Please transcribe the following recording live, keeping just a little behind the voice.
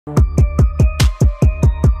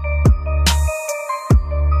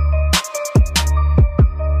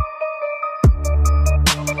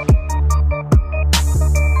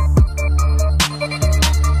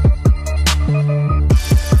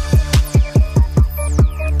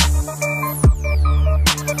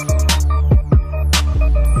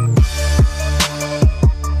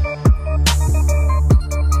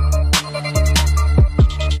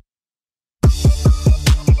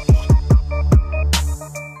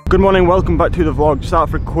Good morning, welcome back to the vlog. Just out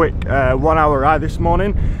for a quick 1 hour ride this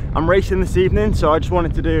morning. I'm racing this evening, so I just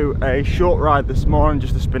wanted to do a short ride this morning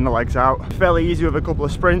just to spin the legs out. Fairly easy with a couple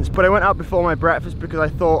of sprints, but I went out before my breakfast because I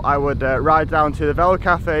thought I would ride down to the Velo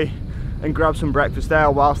Cafe and grab some breakfast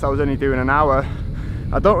there whilst I was only doing an hour.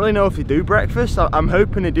 I don't really know if they do breakfast. I'm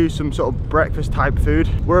hoping they do some sort of breakfast type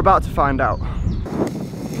food. We're about to find out.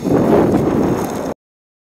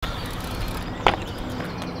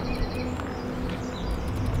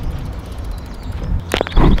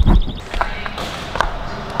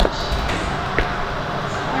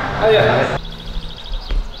 Oh yeah.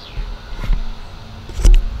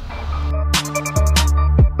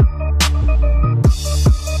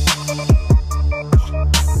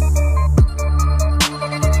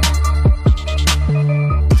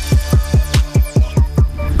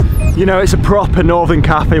 You know, it's a proper northern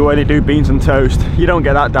cafe where they do beans and toast. You don't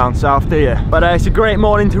get that down south, do you? But it's a great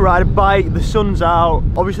morning to ride a bike. The sun's out.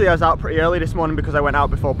 Obviously I was out pretty early this morning because I went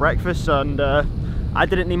out before breakfast, and I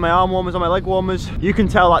didn't need my arm warmers or my leg warmers. You can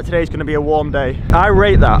tell that today's going to be a warm day. I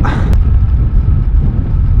rate that.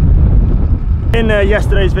 In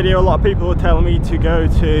yesterday's video, a lot of people were telling me to go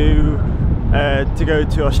to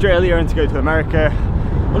Australia and to go to America.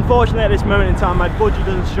 Unfortunately, at this moment in time, my budget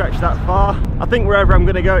doesn't stretch that far. I think wherever I'm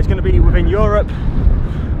going to go, it's going to be within Europe.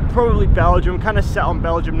 Probably Belgium. Kind of set on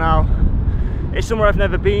Belgium now. It's somewhere I've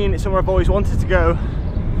never been. It's somewhere I've always wanted to go.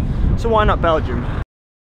 So why not Belgium?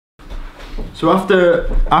 So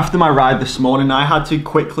after my ride this morning, I had to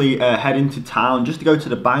quickly head into town just to go to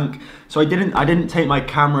the bank. So I didn't take my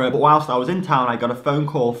camera, but whilst I was in town, I got a phone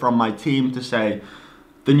call from my team to say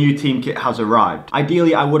the new team kit has arrived.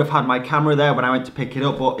 Ideally, I would have had my camera there when I went to pick it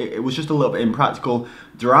up, but it was just a little bit impractical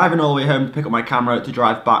driving all the way home to pick up my camera to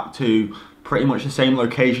drive back to pretty much the same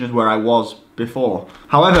location as where I was before.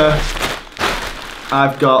 However,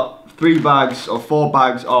 I've got 4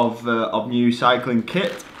 bags of new cycling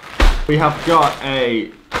kit. We have got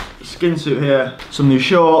a skin suit here, some new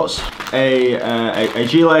shorts, a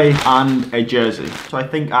gilet and a jersey. So I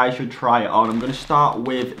think I should try it on. I'm going to start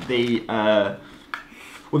with the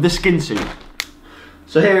skin suit.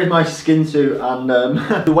 So here is my skin suit, and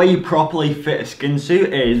the way you properly fit a skin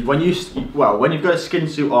suit is when you've got a skin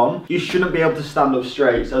suit on, you shouldn't be able to stand up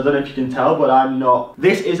straight. So I don't know if you can tell, but I'm not.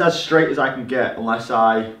 This is as straight as I can get unless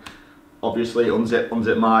I obviously unzip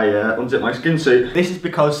my skin suit. This is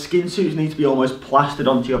because skin suits need to be almost plastered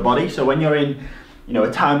onto your body. So when you're in, you know,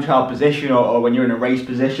 a time trial position or when you're in a race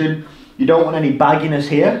position, you don't want any bagginess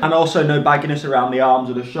here, and also no bagginess around the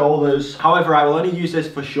arms or the shoulders. However, I will only use this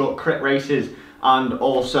for short crit races and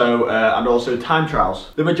also time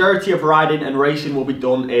trials. The majority of riding and racing will be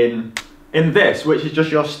done in this, which is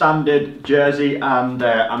just your standard jersey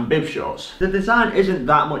and bib shorts. The design isn't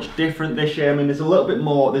that much different this year. I mean, there's a little bit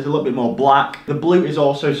more black. The blue is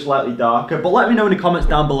also slightly darker. But let me know in the comments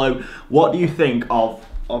down below, what do you think of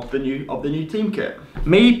the new team kit?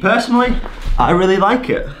 Me personally, I really like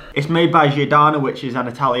it. It's made by Jorja, which is an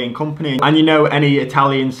Italian company, and you know, any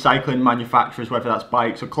Italian cycling manufacturers, whether that's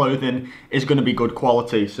bikes or clothing, is going to be good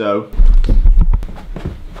quality. So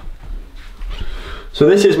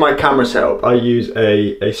this is my camera setup. I use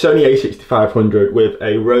a Sony a6500 with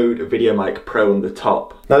a Rode VideoMic Pro on the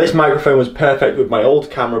top. Now this microphone was perfect with my old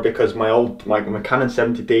camera because my Canon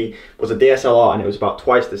 70D was a DSLR and it was about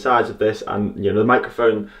twice the size of this, and you know, the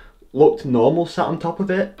microphone looked normal sat on top of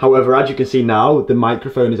it. However, as you can see now, the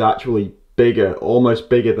microphone is actually bigger, almost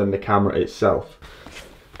bigger than the camera itself.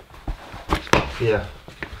 Yeah.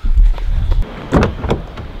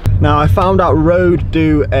 Now I found out Rode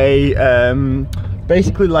do a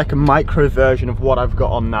basically like a micro version of what I've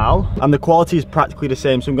got on now, and the quality is practically the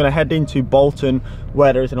same. So I'm going to head into Bolton,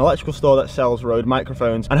 where there is an electrical store that sells Rode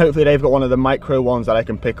microphones, and hopefully they've got one of the micro ones that I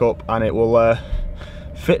can pick up, and it will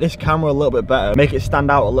fit this camera a little bit better, make it stand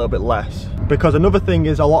out a little bit less. Because another thing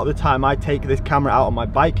is, a lot of the time I take this camera out on my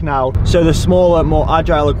bike now, so the smaller, more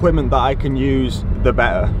agile equipment that I can use, the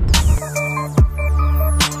better.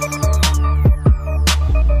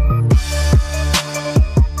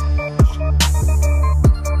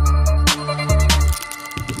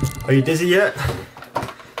 Are you dizzy yet?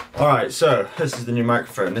 Alright, so this is the new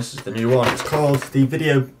microphone. This is the new one. It's called the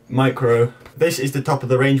Video Micro This is the top of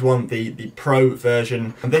the range one, the Pro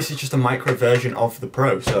version, and this is just a micro version of the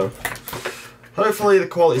Pro, so hopefully the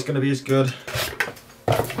quality is going to be as good.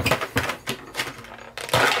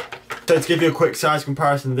 So to give you a quick size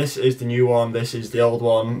comparison, this is the new one, this is the old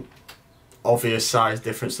one. Obvious size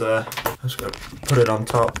difference there. I'm just going to put it on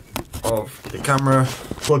top of the camera,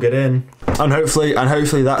 plug it in, and hopefully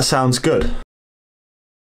that sounds good.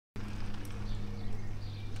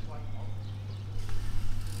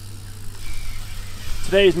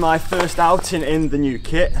 Today is my first outing in the new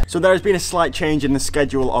kit. So there has been a slight change in the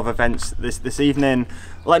schedule of events this evening.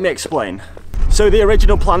 Let me explain. So the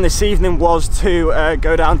original plan this evening was to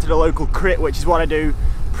go down to the local crit, which is what I do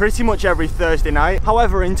pretty much every Thursday night.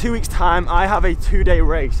 However, in 2 weeks time, I have a 2-day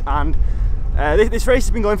race, and this race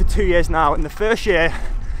has been going for 2 years now. In the first year,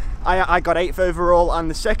 I got 8th overall, and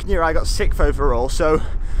the second year I got 6th overall. So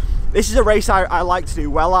this is a race I like to do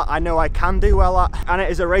well at, I know I can do well at, and it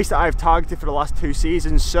is a race that I've targeted for the last 2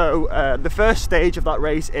 seasons. So the first stage of that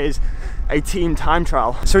race is a team time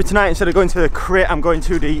trial. So tonight, instead of going to the crit, I'm going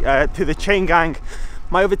to the chain gang.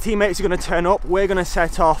 My other teammates are going to turn up. We're going to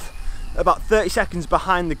set off about 30 seconds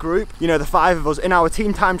behind the group, you know, the 5 of us in our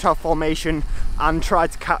team time trial formation, and try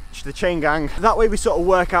to catch the chain gang. That way we sort of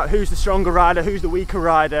work out who's the stronger rider, who's the weaker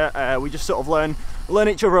rider. We just sort of learn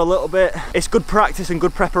each other a little bit. It's good practice and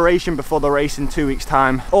good preparation before the race in 2 weeks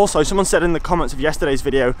time. Also, someone said in the comments of yesterday's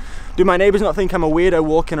video, do my neighbours not think I'm a weirdo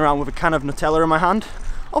walking around with a can of Nutella in my hand?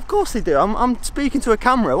 Of course they do. I'm speaking to a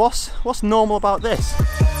camera. What's normal about this?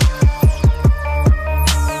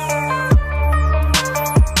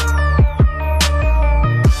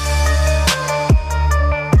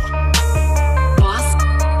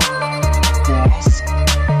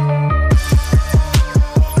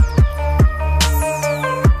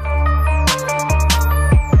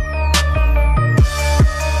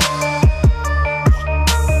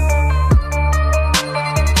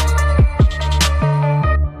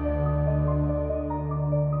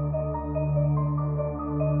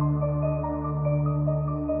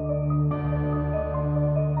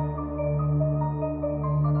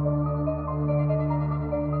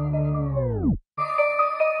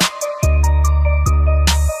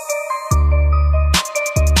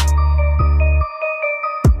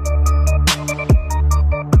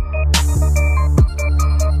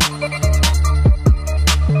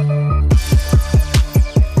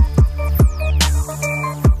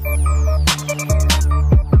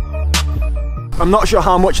 I'm not sure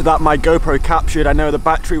how much of that my GoPro captured. I know the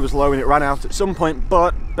battery was low and it ran out at some point,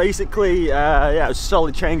 but basically, yeah, it was a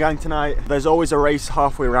solid chain gang tonight. There's always a race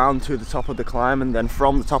halfway around to the top of the climb, and then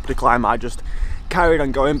from the top of the climb, I just carried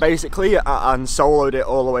on going basically and soloed it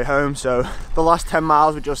all the way home. So the last 10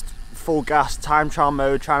 miles were just full gas, time trial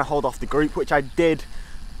mode, trying to hold off the group, which I did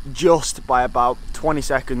just by about 20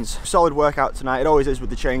 seconds. Solid workout tonight, it always is with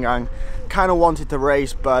the chain gang. Kind of wanted to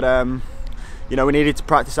race, but you know, we needed to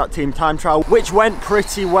practice that team time trial, which went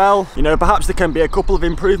pretty well. You know, perhaps there can be a couple of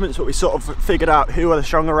improvements, but we sort of figured out who are the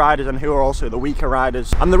stronger riders and who are also the weaker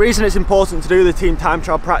riders. And the reason it's important to do the team time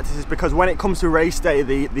trial practice is because when it comes to race day,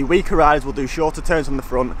 the weaker riders will do shorter turns on the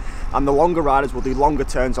front, and the longer riders will do longer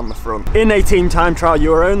turns on the front. In a team time trial,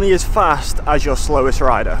 you are only as fast as your slowest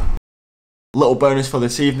rider. Little bonus for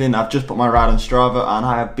this evening, I've just put my ride on Strava, and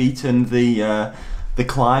I have beaten the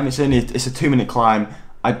climb. It's a 2-minute climb.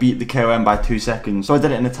 I beat the KOM by 2 seconds. So I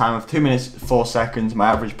did it in a time of 2 minutes 4 seconds.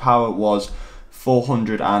 My average power was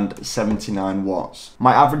 479 watts.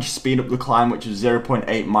 My average speed up the climb, which is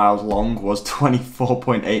 0.8 miles long, was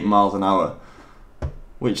 24.8 miles an hour,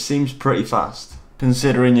 which seems pretty fast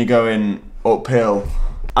considering you're going uphill.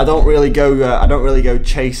 I don't really go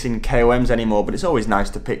chasing KOMs anymore, but it's always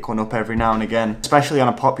nice to pick one up every now and again, especially on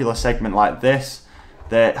a popular segment like this.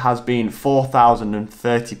 There has been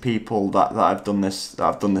 4,030 people that have done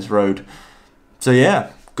this road. So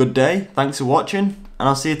yeah, good day, thanks for watching, and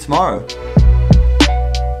I'll see you tomorrow.